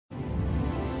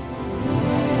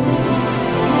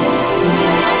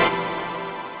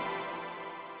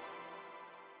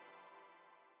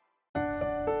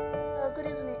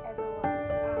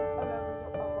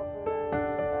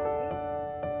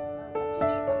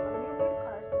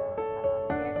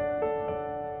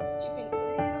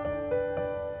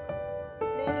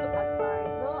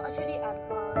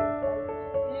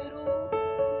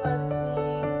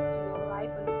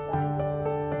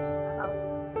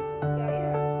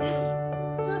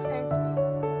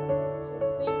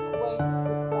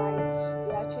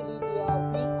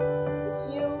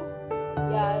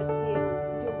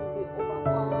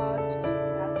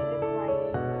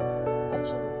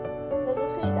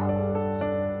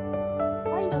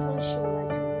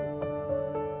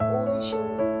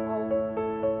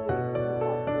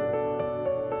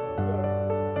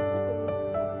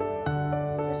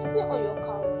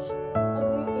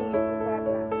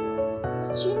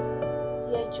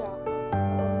tearjerk of a movie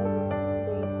and then you start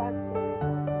tearing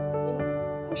up, then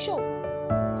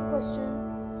I'm sure a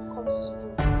question comes to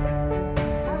you. Am I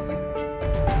weak?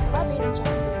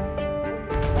 Am I being a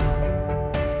giant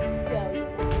baby?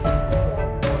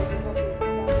 Oh no, girl, you're not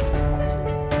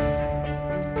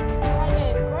being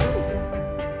girl,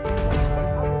 boy, you're not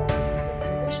being a cry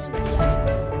baby. Actually,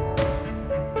 crying is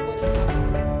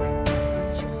an emotion.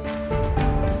 How would I put it?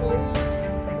 It's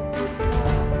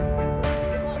an emotion that yeah,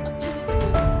 everybody has.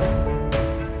 Nobody's above the emotion. You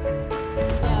can control it. You can hold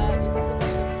it back. You can actually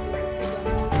do it all.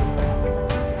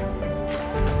 Yeah, in Africa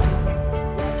studies, they say that man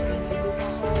doesn't have the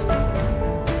right to cry because yeah,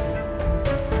 they're actually the overhaul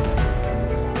of the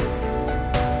family. But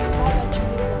that's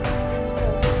actually wrong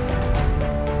because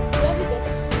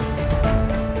where we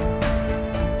get to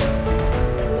see a lady who actually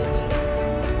goes to labor, who actually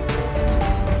goes to labor,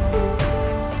 who yeah,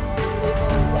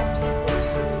 screaming,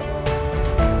 yeah, she's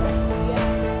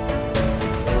she's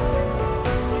struggling. Where we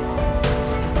see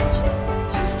everything else around is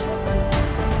positive.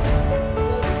 People are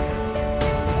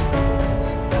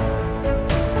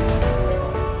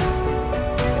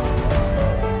talking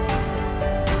about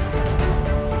her.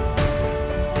 People are saying she's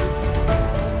alive, she's living. That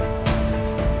is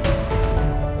a very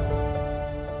illogical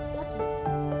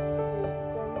reason.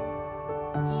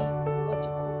 Yeah, because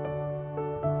I believe that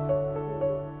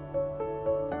everybody has the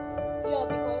right to live their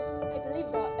life.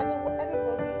 But if you look at it,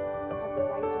 African setting,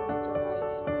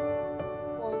 not only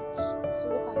African state, if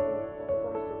I look at it, I think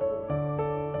all the whole world,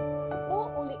 they've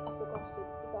set a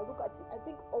full stop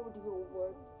to men's emotion. Men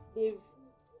don't have the right to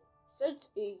laugh, they don't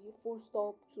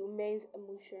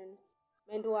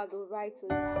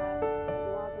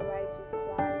have the right to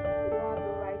cry, they don't have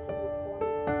the right to look funny,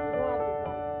 they don't have the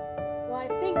right. But I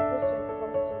think this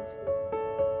 21st century,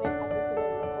 men are breaking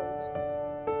the record.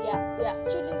 They are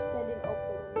actually standing up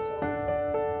for themselves.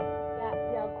 Yeah,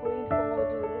 they are going forward,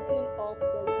 they're looking up,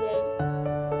 the yes.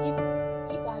 If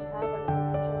if I have an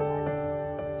emotion like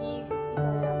if I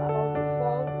am about to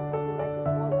fall, I have the right to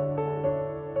fall and stand up.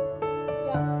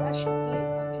 Yeah, that should be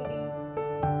actually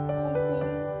something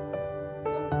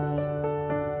something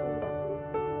how would I put it?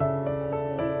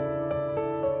 Something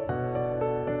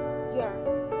yeah,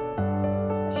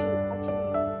 that should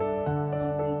actually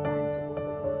something tangible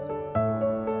for them to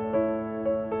understand.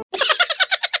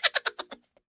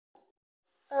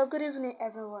 Good evening,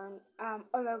 everyone. I'm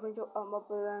Olagunjo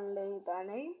Omobolanle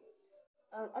Bane.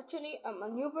 Actually, I'm a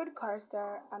new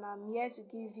broadcaster, and I'm here to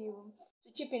give you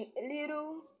to chip in a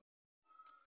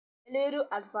little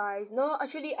advice. No,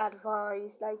 actually,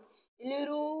 advice like a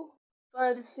little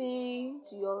fantasy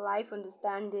to your life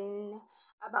understanding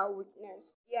about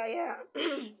weakness. Yeah, yeah.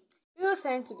 People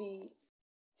tend to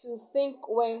think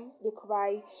when they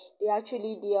cry, they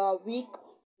are weak.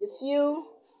 They feel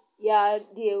yeah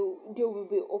they will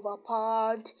be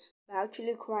overpowered by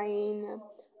actually crying.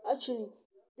 Actually,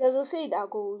 there's a say that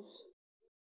goes,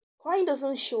 crying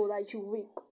doesn't show that you're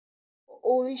weak, it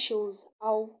only shows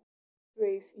how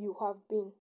brave you have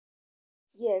been.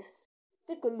 Yes,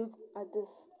 take a look at this.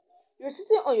 You're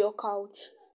sitting on your couch,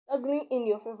 snuggling in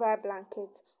your favorite blanket,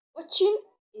 watching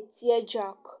a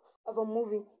tearjerk of a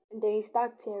movie, and then you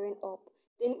start tearing up.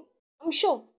 Then I'm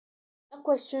sure that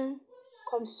question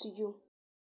comes to you.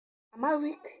 Am I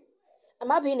weak?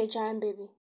 Am I being a giant baby?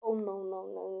 Oh no, no,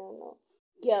 no, no, no.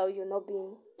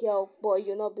 Girl, boy,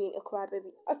 you're not being a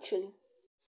crybaby. Actually,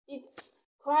 it's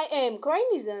crying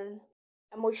is an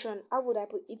emotion. How would I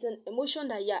put it? It's an emotion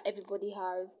that yeah everybody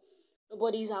has.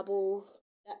 Nobody is above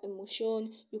that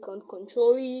emotion. You can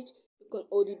control it. You can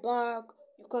hold it back.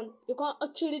 You can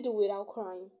actually do without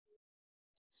crying.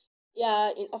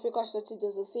 Yeah, in Africa studies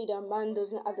there's a say that man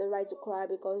doesn't have the right to cry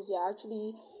because they're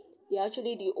actually the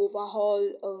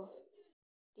overhaul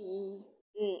the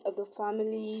of the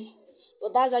family.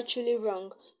 But that's actually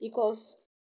wrong because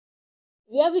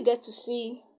where we get to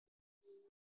see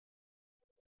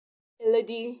a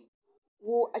lady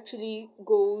who actually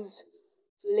goes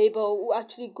to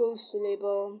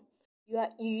labor, you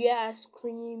hear her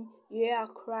scream, you hear her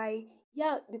cry,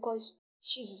 yeah, because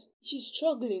she's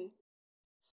struggling.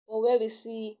 But where we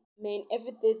see men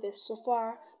every day they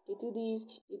suffer, they do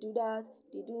this, they do that,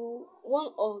 they do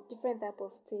one or different type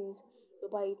of things.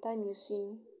 But by the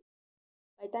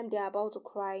time they're about to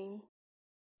cry,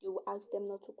 they will ask them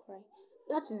not to cry.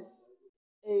 That is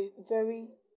a very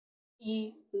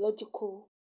illogical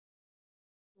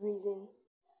reason.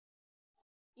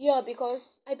 Yeah,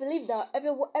 because I believe that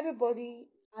everybody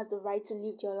has the right to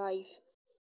live their life.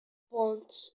 But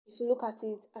if you look at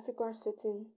it, African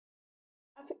setting,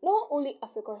 not only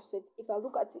African state, if I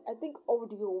look at it, I think all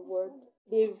the whole world,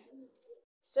 they've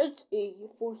set a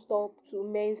full stop to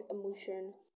men's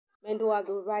emotion. Men don't have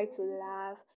the right to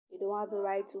laugh. They don't have the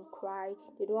right to cry.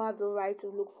 They don't have the right to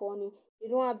look funny. They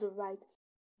don't have the right.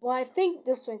 But I think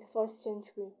this 21st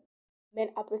century, men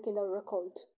are breaking the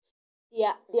record. They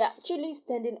are actually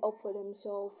standing up for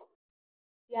themselves.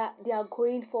 They are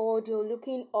going forward. They're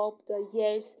looking up. The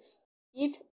yes,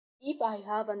 if if I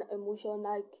have an emotion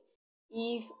like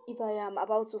if I am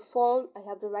about to fall, I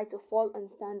have the right to fall and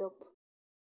stand up.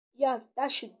 Yeah,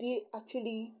 that should be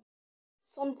actually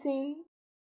something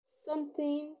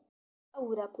something. How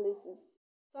would I place it?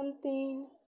 Something.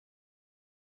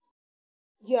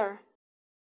 Yeah,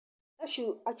 that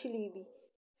should actually be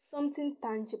something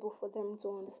tangible for them to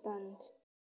understand.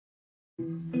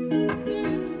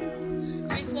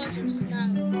 It was your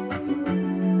smile.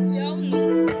 We all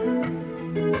know the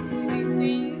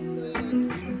things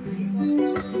going on in the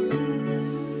country,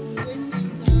 the way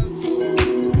things are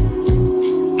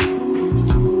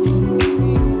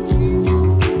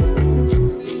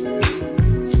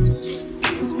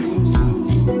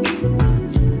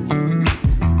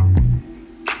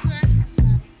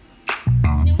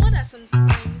in a world that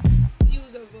sometimes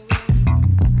feels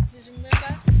overwhelming. Just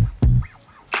remember it is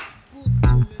good to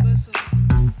remember something very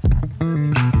important.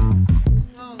 Smile,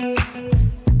 smile.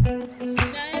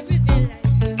 In our everyday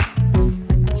life,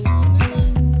 we should remember one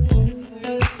very thing: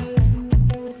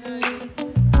 smiling.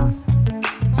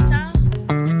 No matter what type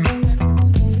of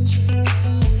situation you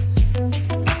are,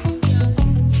 individual or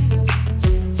as a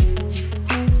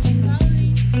society,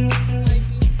 smiling might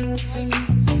be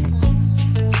difficult,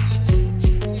 especially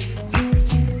during difficult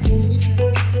situations. I know we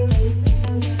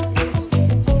are seeing of it in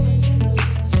a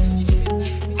situation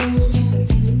whereby you make so many people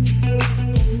go insane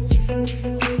or wasted.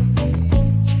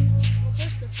 But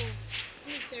first of all, let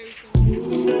me tell you something.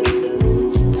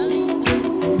 Smiling has a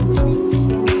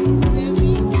very,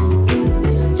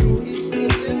 would I say, a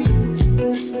very important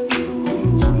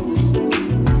role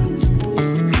in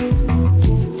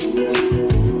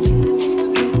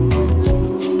the development of others.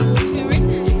 If you're writing an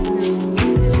exam, maybe an exam, or if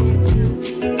you're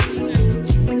in a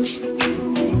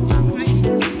competition,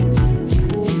 writing something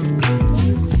small.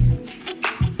 Once you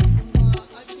are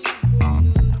actually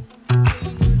going on,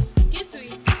 you get to a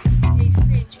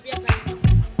stage whereby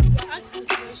you are asked a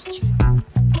question.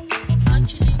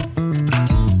 Actually, you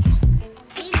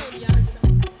don't know the answer.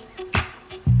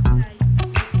 Guys,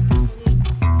 please calm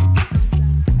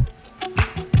down.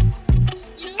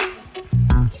 You know,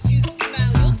 if you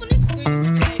smile, your opponent is going to be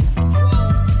like,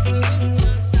 wow, he knows the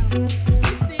answer.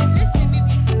 Let's say maybe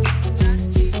the last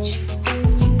stage,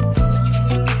 what you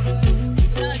went through,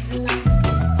 that's the last bit to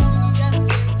finish, that's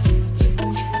when it's going to be clear.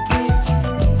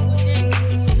 But then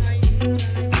you're smiling, you're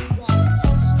like, wow,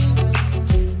 it's not finished.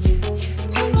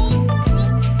 Even though,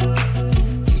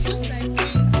 it's just like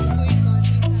going for an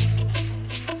interview.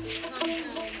 Calm down.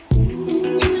 Answer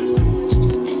those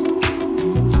questions.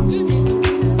 Don't say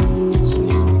something that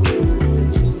stress people.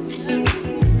 No, that's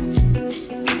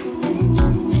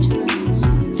not the way to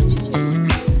say it. Naturally, you need to smile beautifully. You need to keep calm. You need to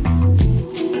keep composure.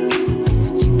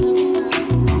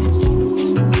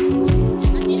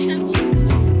 And each time you smile, you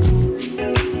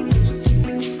don't smile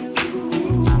hastily.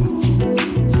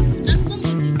 As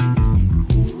somebody based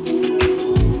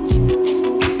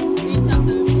out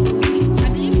of I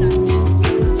believe that self-respect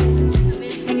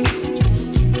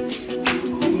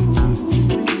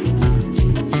are meant to be nurtured. Smile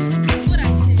beautifully. What I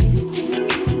said was just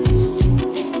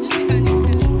take an example now.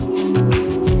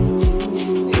 You and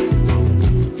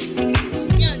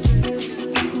me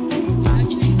and Georgina are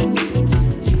actually friends,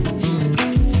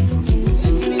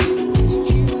 and when the mailbox was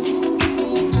due,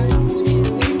 as money is very important, and we're going through an uncertain stage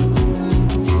in our life, we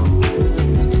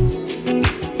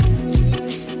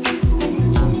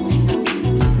just smile.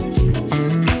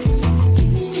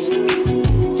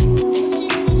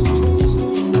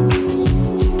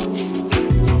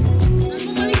 Nothing was stressed. It was simple. And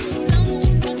normally Josina knows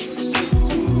that position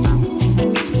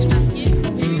of even that yes,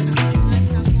 it's very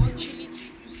accidental, but actually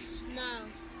you smile.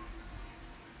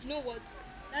 You know what?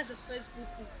 That's the first good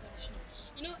impression.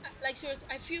 Like seriously,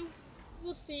 I feel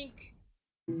people think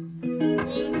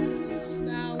once